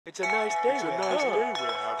It's a nice day. It's a nice day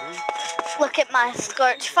we're having. Look at my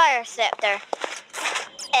Scorch Fire Scepter.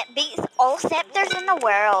 It beats all scepters in the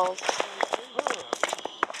world.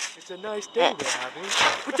 It's a nice day we're having.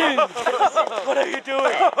 What are you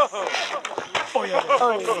doing?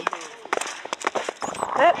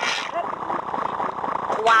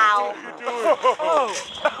 Wow.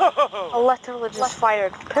 I literally just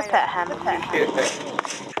fired poop at him. I'm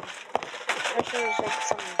sure there's like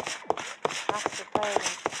some massive fire.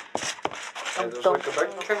 Yeah, there's like a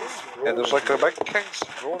big king's rolling. Yeah, there's like a big king's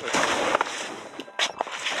rolling.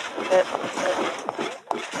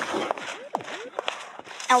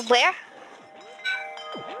 And where?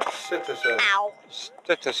 Citizen. Ow.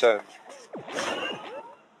 Citizen.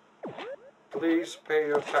 Please pay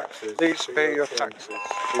your taxes. Please pay your taxes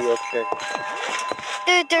to your king.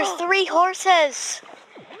 Dude, there's 3 horses.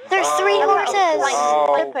 There's 3 horses.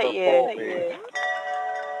 Look at you.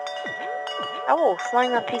 I will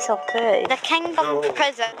fling a piece of poo. The kingdom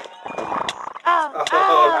prison. Come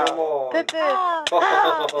on. Poo poo.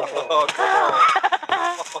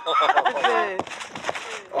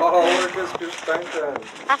 Oh, look, it's just stinking.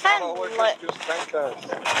 I found Oh, look, it's just stinking.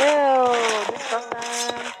 Ew,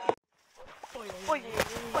 disgusting.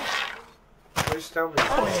 Please tell me.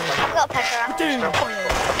 I've got a pecker. Behind you.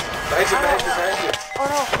 Oh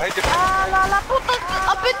no. Behind you.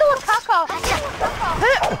 I've been doing caca.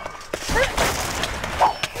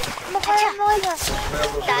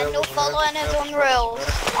 Dad, no following his own rules.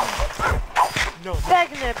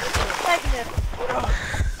 Begnip.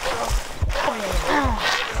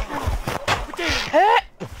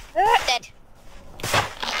 Dead.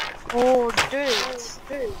 Oh, dude.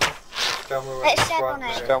 Tell me when Let's you check swan on me.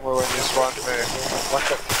 it. Tell me when you swan me. Look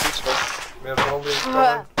at the peaceful. Meer zombies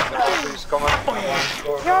coming. Zombies coming.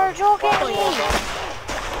 You're joking me.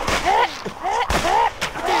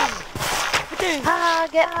 Ah,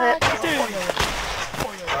 get put.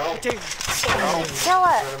 Kill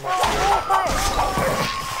it.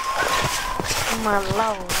 Oh my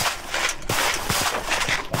lord.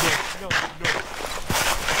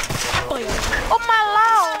 Oh my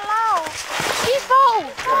lord. Evil.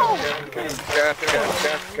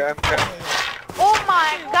 Get. Oh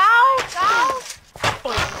my god.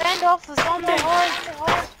 Send off the zombie horse.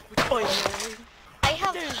 I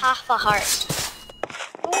have half a heart.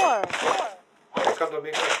 4. Pick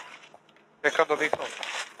underneath it. Pick underneath it.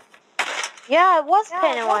 Yeah, it was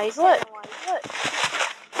Pennywise. Look.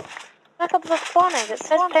 Back up the spawning. It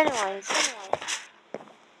says Pennywise.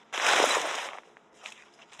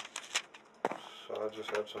 So I just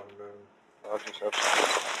had some.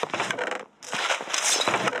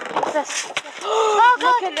 What's this? Oh,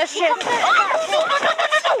 look at this shit.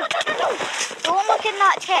 Don't look in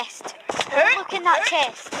that chest. Don't look in that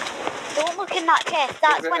chest. Don't look in that chest.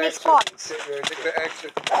 That's when he spawns. Take the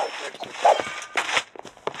exit.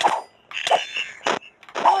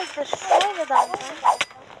 Oh, it's destroyed the damn thing.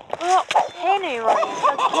 Look, Pennywise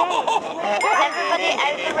again. Everybody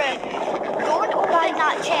out the room. Don't open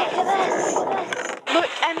that chest. Look at this.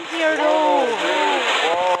 Look in here though.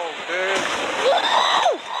 Whoa, dude. What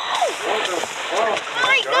the fuck?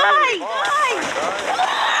 Guys!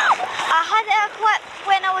 I had it equipped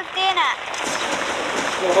when I was doing it.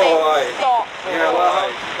 Why? Stop. Yeah,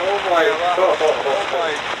 like, oh my god.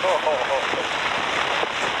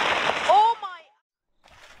 Oh my.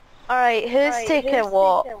 Alright, who's taking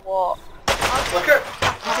what? Look at.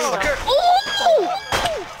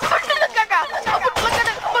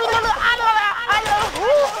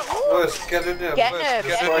 Lewis, get in there. Get in there.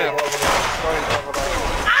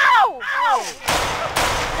 Ow!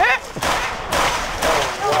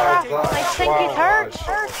 I think it hurts.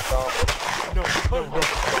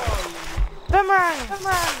 Boomerang.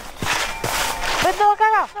 But no,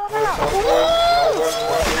 Gaga.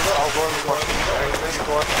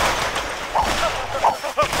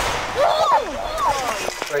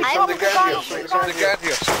 Right, something get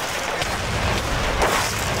here.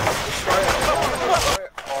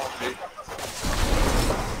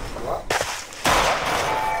 What?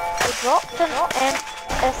 We dropped an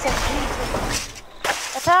SMG.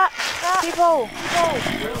 Attack! People!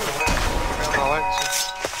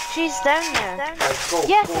 She's down there.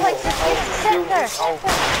 Yes, like just use the scepter.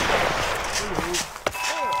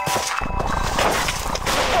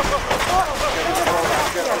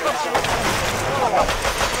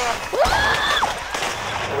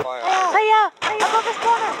 Hiya! Above the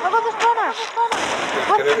spawner!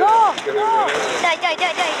 Let's go! Die.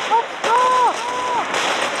 Let's go!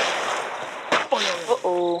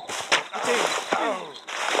 Uh-oh.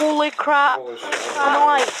 Holy crap. Holy shit. I'm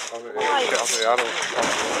alive. I'm shit on the arrow.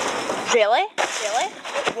 Really?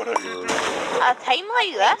 What are you doing? At a time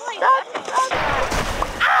like this?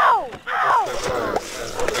 Ow! Ow!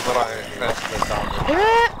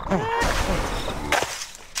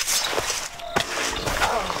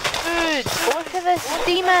 Dude, look at this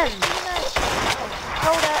demon.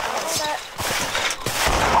 Hold it.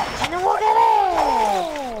 Do you know what it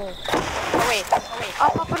is? Oh wait.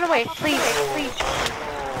 Up and away, please.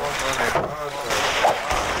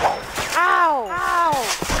 Ow!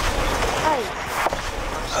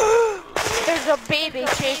 There's a baby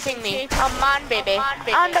chasing me. A man baby.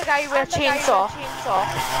 And a guy with a chainsaw.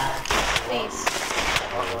 Please.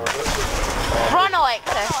 Run,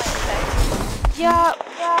 Alexis. Yeah.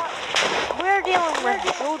 We're dealing with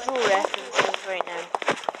JoJo references right now.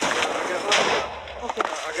 I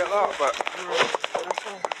get that, but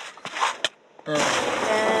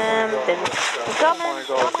Then. oh my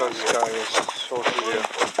god, this guy is so severe.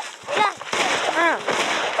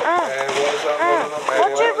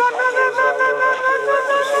 Watch it, run.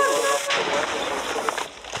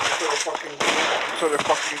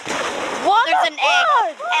 What? There's an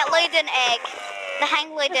egg. It laid an egg. The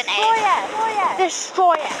hang laid an egg.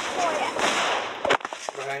 Destroy it.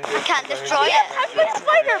 I can't destroy it. I'm with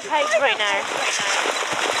spider pigs right now.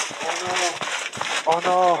 Oh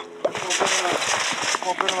no! Come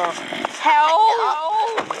on, bring him out. Help!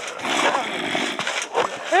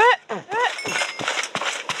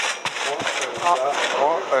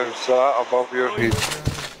 What is that above your head?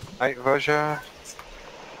 Night vision?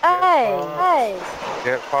 Hey!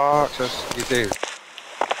 Jetpacks, you do.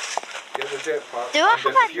 Get the jetpack. Do I have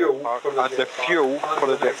and the fuel for the And the fuel for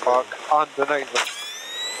the jetpack and the night vision.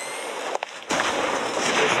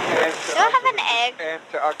 Do I have an egg And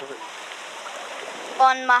to activate.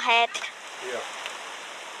 on my head?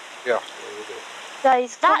 Yeah.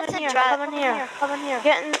 Guys, That's come a in here, trap. come in here.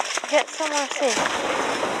 Get somewhere safe.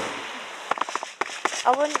 I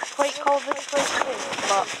wouldn't quite call this place safe,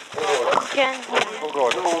 but get in here. Oh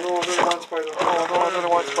god. No, I don't want spider. I don't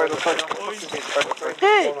want spider fight.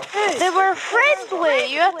 Dude, they were friendly.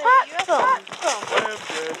 You attacked them.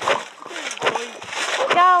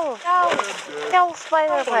 Kill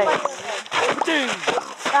spider pigs.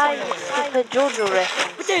 Stupid JoJo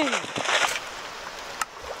reference.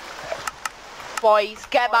 Boys,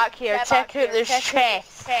 get back here. Check out this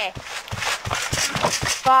chest.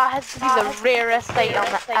 That has to be the rarest item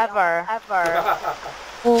ever.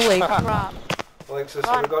 Holy crap. Alexis,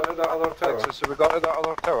 have we got to that other tower? Alexis, have we got to that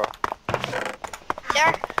other tower?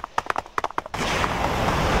 There.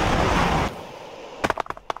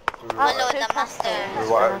 Unload the master.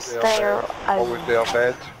 Always there,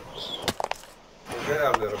 bed. We'll get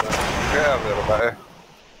out there a bit. Get out there a bit.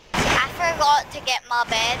 I forgot to get my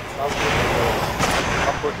bed.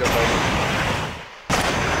 I'll put your bed.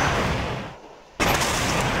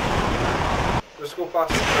 Just go past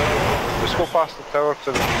the tower. Just go past the tower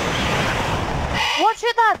to the... Watch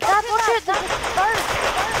it, Dad! Watch it! There's a bird!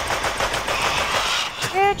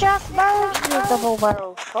 You're just birds! You double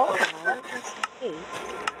barrel shotgun.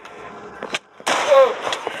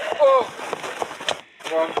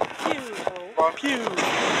 Run.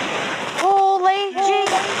 Holy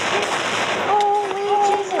Jesus! Holy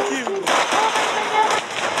Jesus!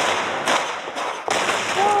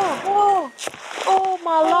 Whoa! Oh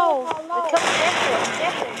my lord!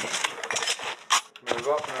 Move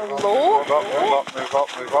up. Hello?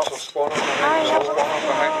 Move up. So spawn on behind I the have tower.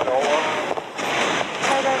 Behind the door.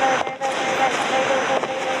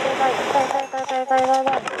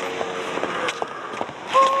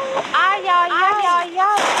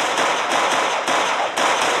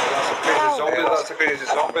 That's a crazy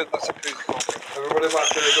zombie. Everybody back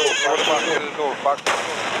to the door. Back to the door.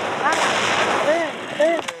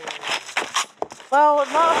 Well,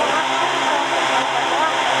 not.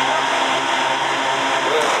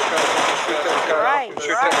 Right.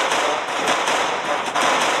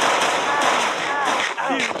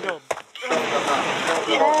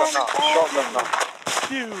 Shotgun now.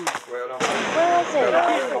 Where is it?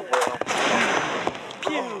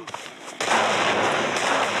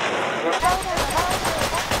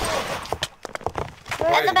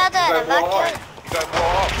 In the bed, evacuate.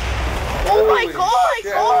 Oh my god!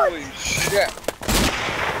 Holy shit.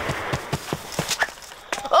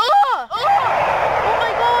 Oh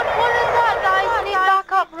my god, what is that, guys? I need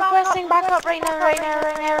backup, requesting backup right now.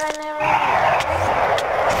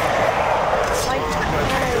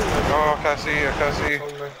 Oh, I can't see.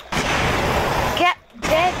 Get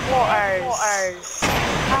dead waters.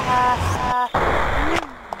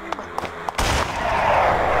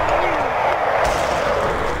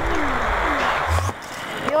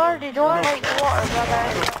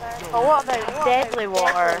 But what about deadly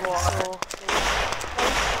water? So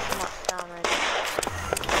much damage.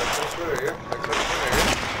 Next one here.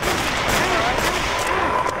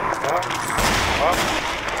 Up.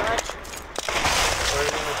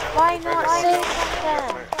 Why not say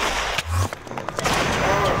something?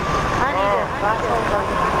 I need a battle gun.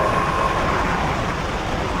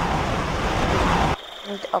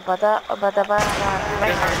 Need abada.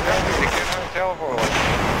 You cannot tell for like.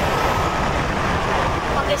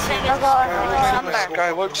 Longest thing I is got the number.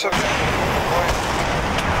 Sky looks at me.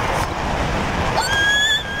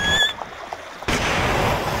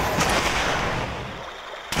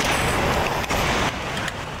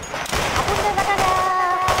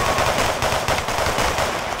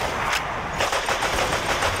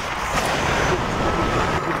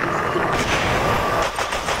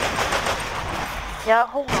 Yeah,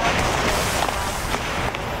 hold on.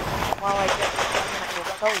 While I get this one, I will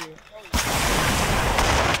tell you.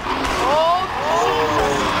 Oh,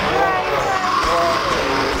 Jesus Christ!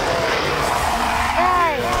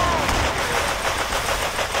 Hey!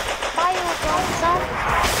 Bioguns up!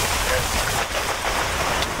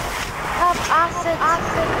 Have acid!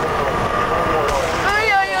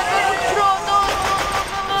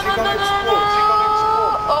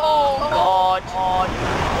 Oh God!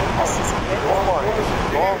 This is good.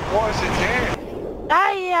 What is it here?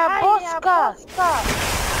 Hiya, Bosca!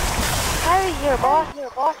 How here,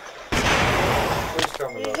 boss? Please tell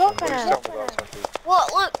me He's that. open Please it. tell me that something. What?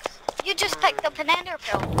 Look, you just picked up an ender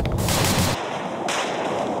pill.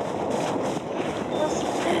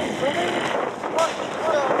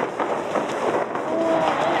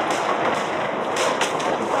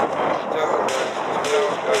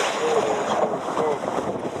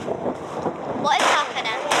 What is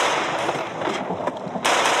happening?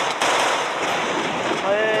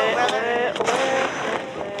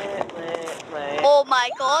 Oh my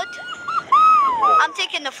God! I'm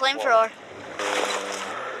taking the flamethrower.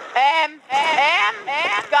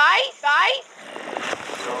 Guys?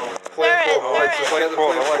 There is.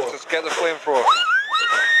 Alexis, get the flamethrower.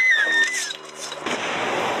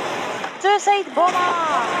 Suicide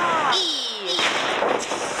bomber! Eee.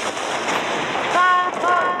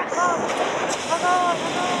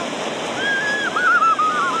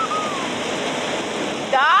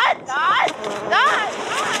 Dad!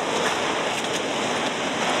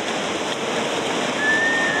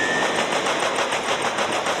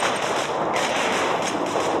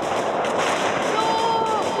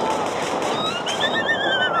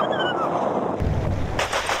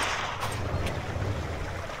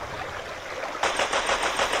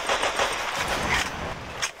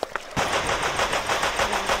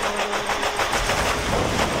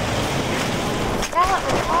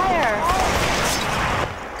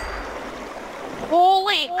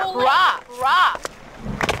 Holy crap!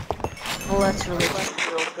 Literally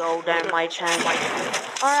will go down my channel.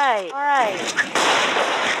 Alright.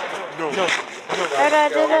 No. How do I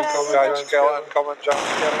do this? Skeleton coming, John.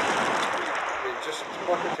 Just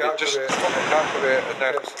Just activate and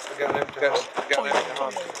then get an empty get hand. an empty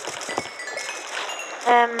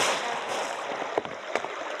hand.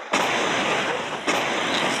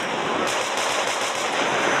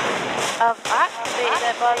 I've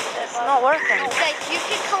activated it, but it's not working. Guys, you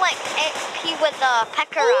can collect XP with the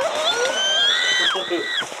picker up.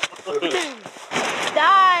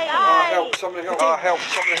 Die! Help, somebody help. Help,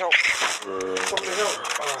 somebody help. Somebody help.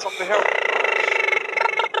 Somebody help.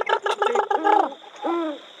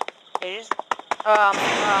 Here's,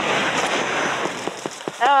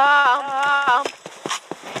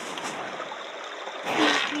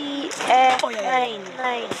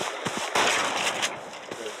 PPF9.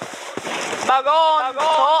 Bagon!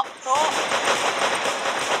 Top!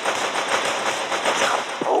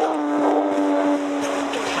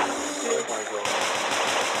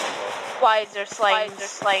 Why is there slime?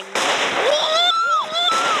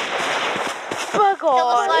 Bagon! Kill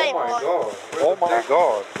the slime. Oh my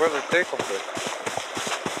god. Where did they come from?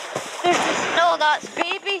 There's this No, that's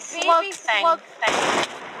baby slug thing.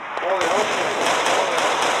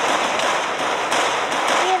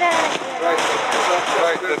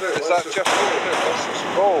 Right, is that just let's just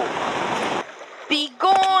go. Be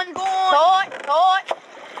gone, thought.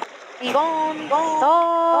 Be gone,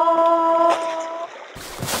 thought.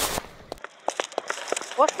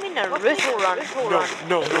 What's mean Naruto run?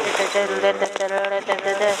 No.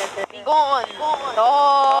 Be gone,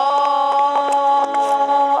 thought.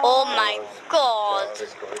 oh my God.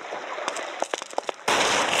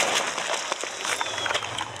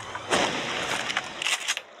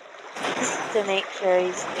 To make sure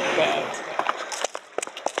he's dead.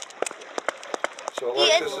 So He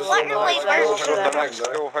it's literally worse. Go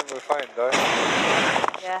hang we find, though.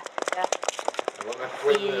 Yeah, yeah.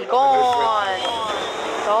 Be Be gone.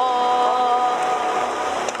 Gone.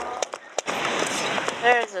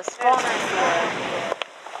 There's a spawner here.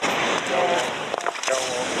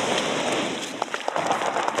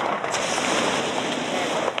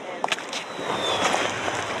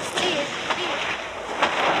 Please, please.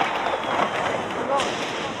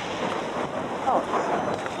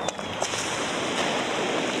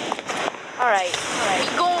 Alright. Be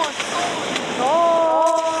gone.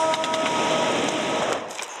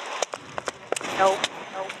 Nope.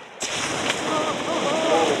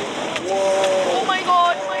 Oh my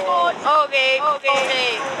god, oh my god. Okay.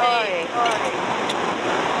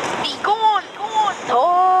 Be gone.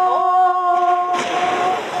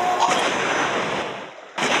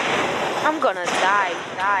 I'm gonna die.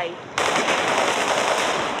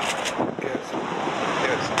 Get some.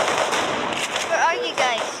 Get some. Where are you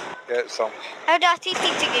guys? Get some. How do I TP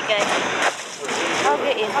to you guys? I'll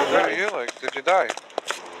get you. Where are you, like? Did you die?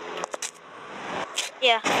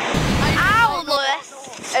 Yeah. Ow, Lewis.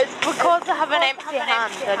 It's because I have an empty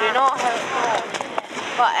hand. I do not have.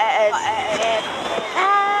 But it is